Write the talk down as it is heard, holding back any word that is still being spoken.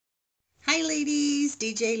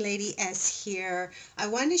DJ Lady S here. I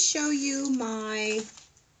want to show you my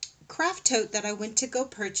craft tote that I went to go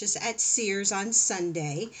purchase at Sears on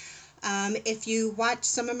Sunday. If you watched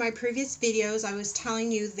some of my previous videos, I was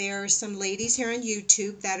telling you there are some ladies here on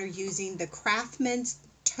YouTube that are using the Craftsman's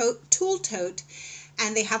tool tote,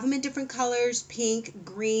 and they have them in different colors: pink,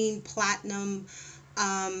 green, platinum,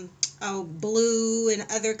 blue, and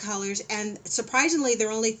other colors. And surprisingly, they're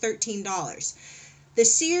only $13. The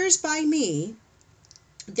Sears by me,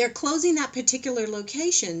 they're closing that particular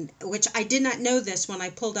location, which I did not know this when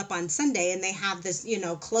I pulled up on Sunday, and they have this,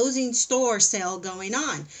 closing store sale going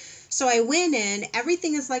on. So I went in,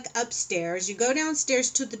 everything is like upstairs. You go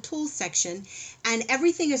downstairs to the tool section, and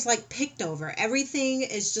everything is like picked over. Everything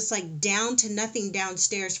is just like down to nothing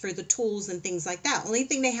downstairs for the tools and things like that. Only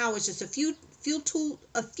thing they have was just a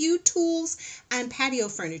few tools and patio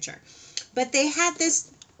furniture. But they had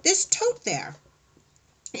this tote there.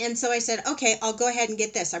 And so I said, okay, I'll go ahead and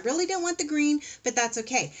get this. I really didn't want the green, but that's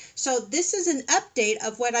okay. So this is an update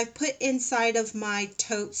of what I've put inside of my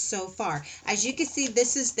totes so far. As you can see,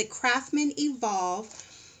 this is the Craftsman Evolve.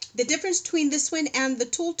 The difference between this one and the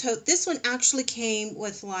tool tote, this one actually came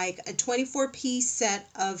with like a 24-piece set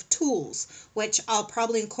of tools, which I'll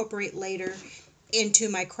probably incorporate later into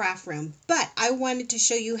my craft room. But I wanted to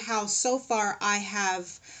show you how so far I have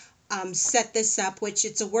set this up, which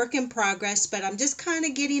it's a work in progress, but I'm just kind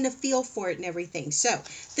of getting a feel for it and everything. So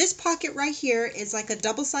this pocket right here is like a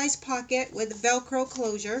double-sized pocket with a Velcro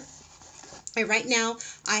closure. And right now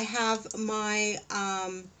I have my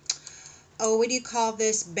what do you call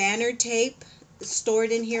this, banner tape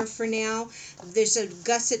stored in here for now. There's a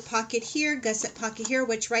gusset pocket here,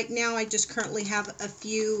 which right now I just currently have a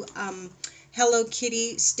few Hello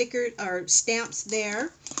Kitty stickers or stamps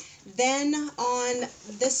there. Then on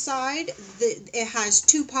this side, it has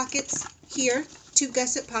two pockets here, two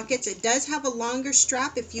gusset pockets. It does have a longer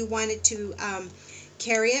strap if you wanted to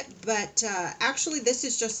carry it, but actually this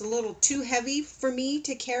is just a little too heavy for me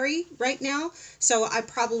to carry right now, so I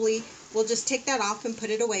probably will just take that off and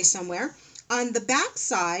put it away somewhere. On the back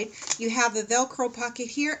side, you have a Velcro pocket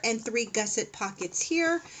here and three gusset pockets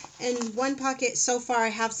here. In one pocket so far I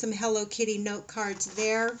have some Hello Kitty note cards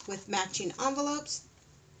there with matching envelopes.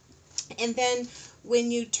 And then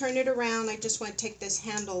when you turn it around, I just want to take this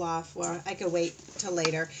handle off, or I could wait till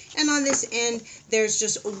later. And on this end, there's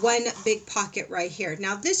just one big pocket right here.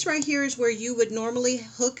 Now this right here is where you would normally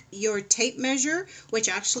hook your tape measure, which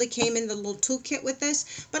actually came in the little toolkit with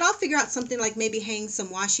this. But I'll figure out something like maybe hang some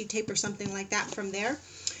washi tape or something like that from there.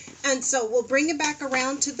 And so we'll bring it back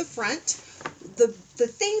around to the front. The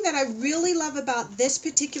thing that I really love about this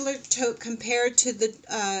particular tote compared to the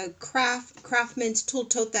Craftsman's tool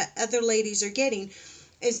tote that other ladies are getting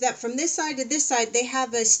is that from this side to this side they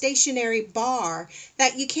have a stationary bar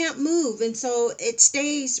that you can't move, and so it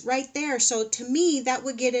stays right there. So to me that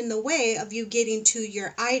would get in the way of you getting to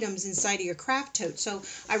your items inside of your craft tote. So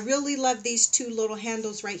I really love these two little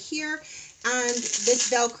handles right here. And this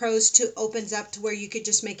Velcro's opens up to where you could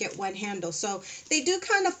just make it one handle. So they do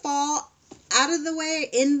kind of fall out of the way,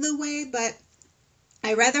 in the way, but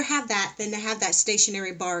I rather have that than to have that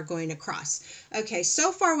stationary bar going across. Okay,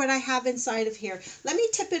 so far what I have inside of here, let me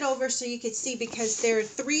tip it over so you can see, because there are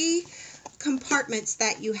three compartments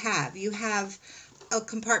that you have. You have a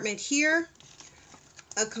compartment here,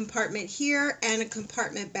 a compartment here, and a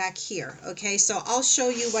compartment back here. Okay, so I'll show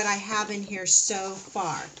you what I have in here so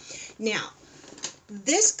far. Now,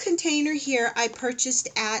 this container here I purchased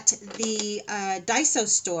at the Daiso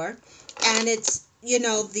store, and it's,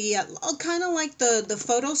 the kind of like the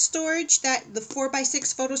photo storage, that the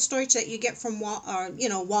 4x6 photo storage that you get from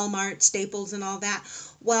Walmart, Staples, and all that.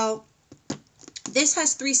 Well, this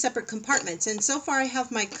has three separate compartments, and so far I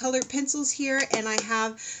have my colored pencils here, and I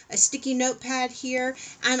have a sticky notepad here,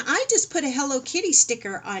 and I just put a Hello Kitty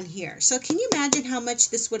sticker on here. So can you imagine how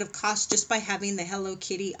much this would have cost just by having the Hello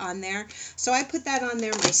Kitty on there? So I put that on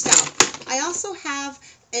there myself. I also have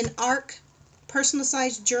an ARC personal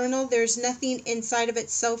size journal. There's nothing inside of it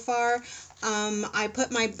so far. I put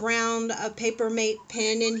my brown Papermate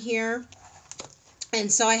pen in here. And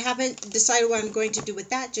so I haven't decided what I'm going to do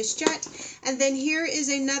with that just yet. And then here is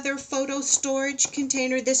another photo storage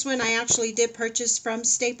container. This one I actually did purchase from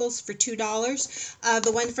Staples for $2.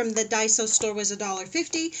 The one from the Daiso store was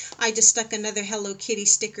 $1.50. I just stuck another Hello Kitty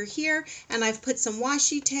sticker here, and I've put some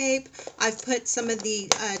washi tape. I've put some of the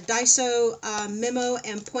Daiso memo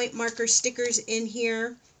and point marker stickers in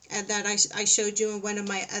here that I showed you in one of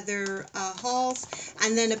my other hauls,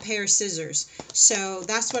 and then a pair of scissors. So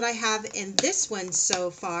that's what I have in this one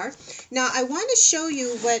so far. Now I want to show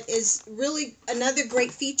you what is really another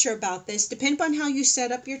great feature about this. Depending on how you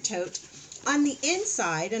set up your tote, on the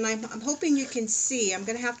inside, and I'm hoping you can see, I'm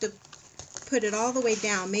going to have to put it all the way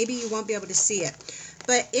down. Maybe you won't be able to see it.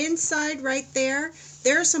 But inside right there,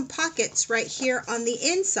 there are some pockets right here on the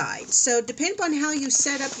inside. So depending upon how you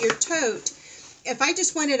set up your tote, if I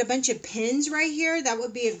just wanted a bunch of pins right here, that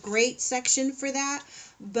would be a great section for that.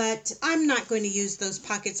 But I'm not going to use those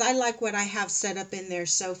pockets. I like what I have set up in there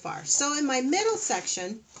so far. So in my middle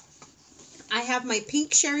section, I have my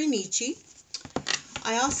pink Sherrynichi.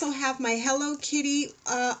 I also have my Hello Kitty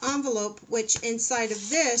envelope, which inside of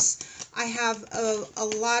this, I have a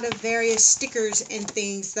lot of various stickers and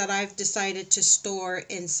things that I've decided to store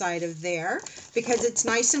inside of there because it's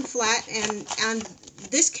nice and flat, and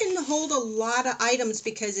this can hold a lot of items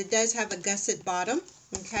because it does have a gusset bottom,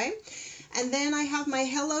 okay? And then I have my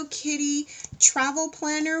Hello Kitty travel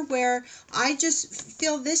planner where I just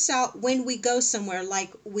fill this out when we go somewhere.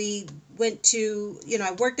 Like we went to,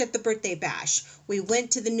 I worked at the birthday bash. We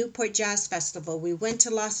went to the Newport Jazz Festival. We went to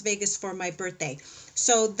Las Vegas for my birthday.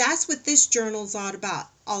 So that's what this journal's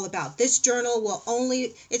all about. This journal will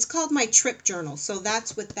it's called my trip journal. So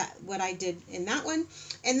that's what I did in that one.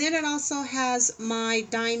 And then it also has my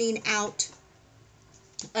dining out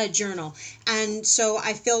a journal, and so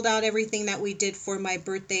I filled out everything that we did for my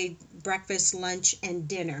birthday breakfast, lunch, and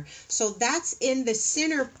dinner. So that's in the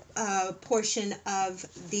center portion of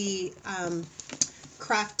the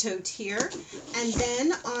craft tote here. And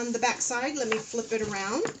then on the back side, let me flip it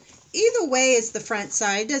around. Either way is the front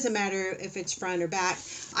side, doesn't matter if it's front or back.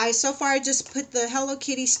 So far I just put the Hello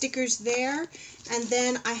Kitty stickers there, and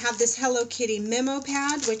then I have this Hello Kitty memo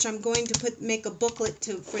pad, which I'm going to make a booklet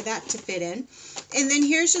for that to fit in. And then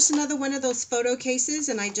here's just another one of those photo cases,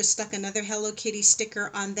 and I just stuck another Hello Kitty sticker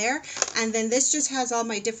on there. And then this just has all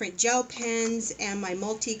my different gel pens and my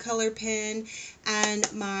multicolor pen and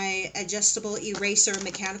my adjustable eraser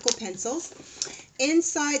mechanical pencils.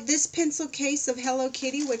 Inside this pencil case of Hello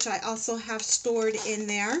Kitty, which I also have stored in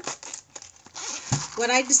there,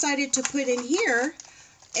 what I decided to put in here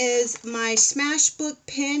is my Smashbook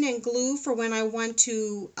pen and glue for when I want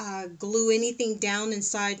to glue anything down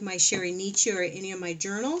inside my Sherrynichi or any of my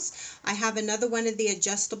journals. I have another one of the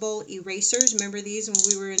adjustable erasers. Remember these when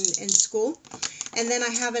we were in school? And then I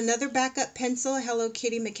have another backup pencil, Hello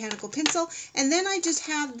Kitty mechanical pencil. And then I just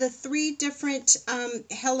have the 3 different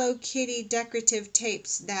Hello Kitty decorative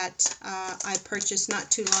tapes that I purchased not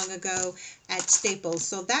too long ago at Staples.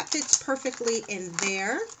 So that fits perfectly in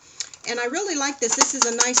there. And I really like this. This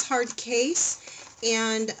is a nice hard case,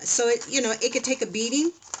 and so it could take a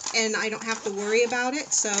beating, and I don't have to worry about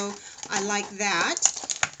it. So I like that.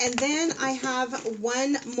 And then I have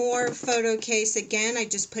one more photo case. Again, I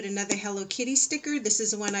just put another Hello Kitty sticker. This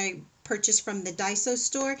is the one I purchased from the Daiso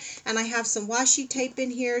store, and I have some washi tape in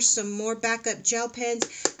here, some more backup gel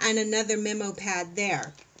pens, and another memo pad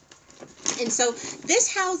there. And so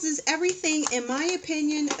this houses everything, in my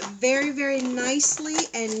opinion, very, very nicely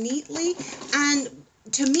and neatly. And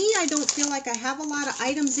to me, I don't feel like I have a lot of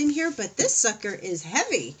items in here, but this sucker is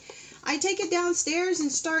heavy. I take it downstairs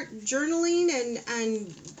and start journaling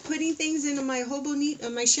and putting things into my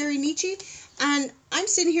my Sherrynichi, and I'm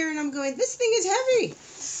sitting here and I'm going, this thing is heavy.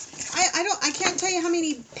 I can't tell you how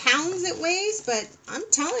many pounds it weighs, but I'm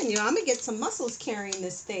telling you, I'm gonna get some muscles carrying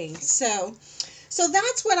this thing. So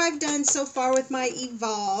that's what I've done so far with my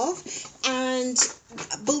Evolve, and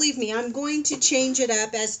believe me, I'm going to change it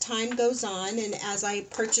up as time goes on and as I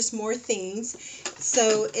purchase more things.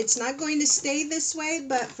 So it's not going to stay this way,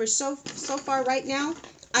 but for so far right now,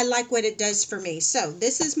 I like what it does for me. So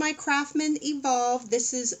this is my Craftsman Evolve.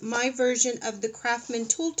 This is my version of the Craftsman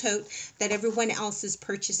Tool Tote that everyone else is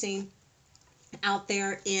purchasing out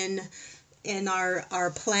there in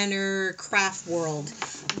our planner craft world.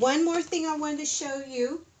 One more thing I wanted to show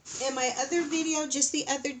you. In my other video just the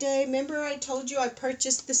other day, remember I told you I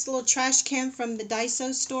purchased this little trash can from the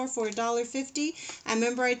Daiso store for $1.50? I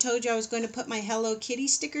remember I told you I was going to put my Hello Kitty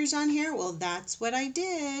stickers on here? Well, that's what I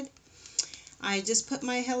did. I just put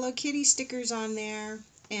my Hello Kitty stickers on there.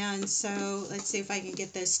 And so let's see if I can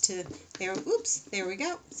get this to there. Oops, there we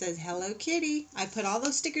go. It says Hello Kitty. I put all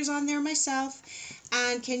those stickers on there myself.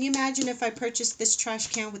 And can you imagine if I purchased this trash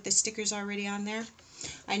can with the stickers already on there?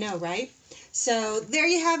 I know, right? So there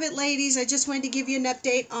you have it, ladies. I just wanted to give you an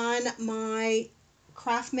update on my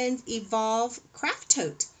Craftsman Evolve Craft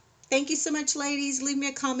Tote. Thank you so much, ladies. Leave me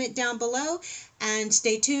a comment down below and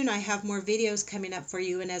stay tuned. I have more videos coming up for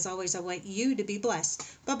you. And as always, I want you to be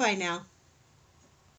blessed. Bye-bye now.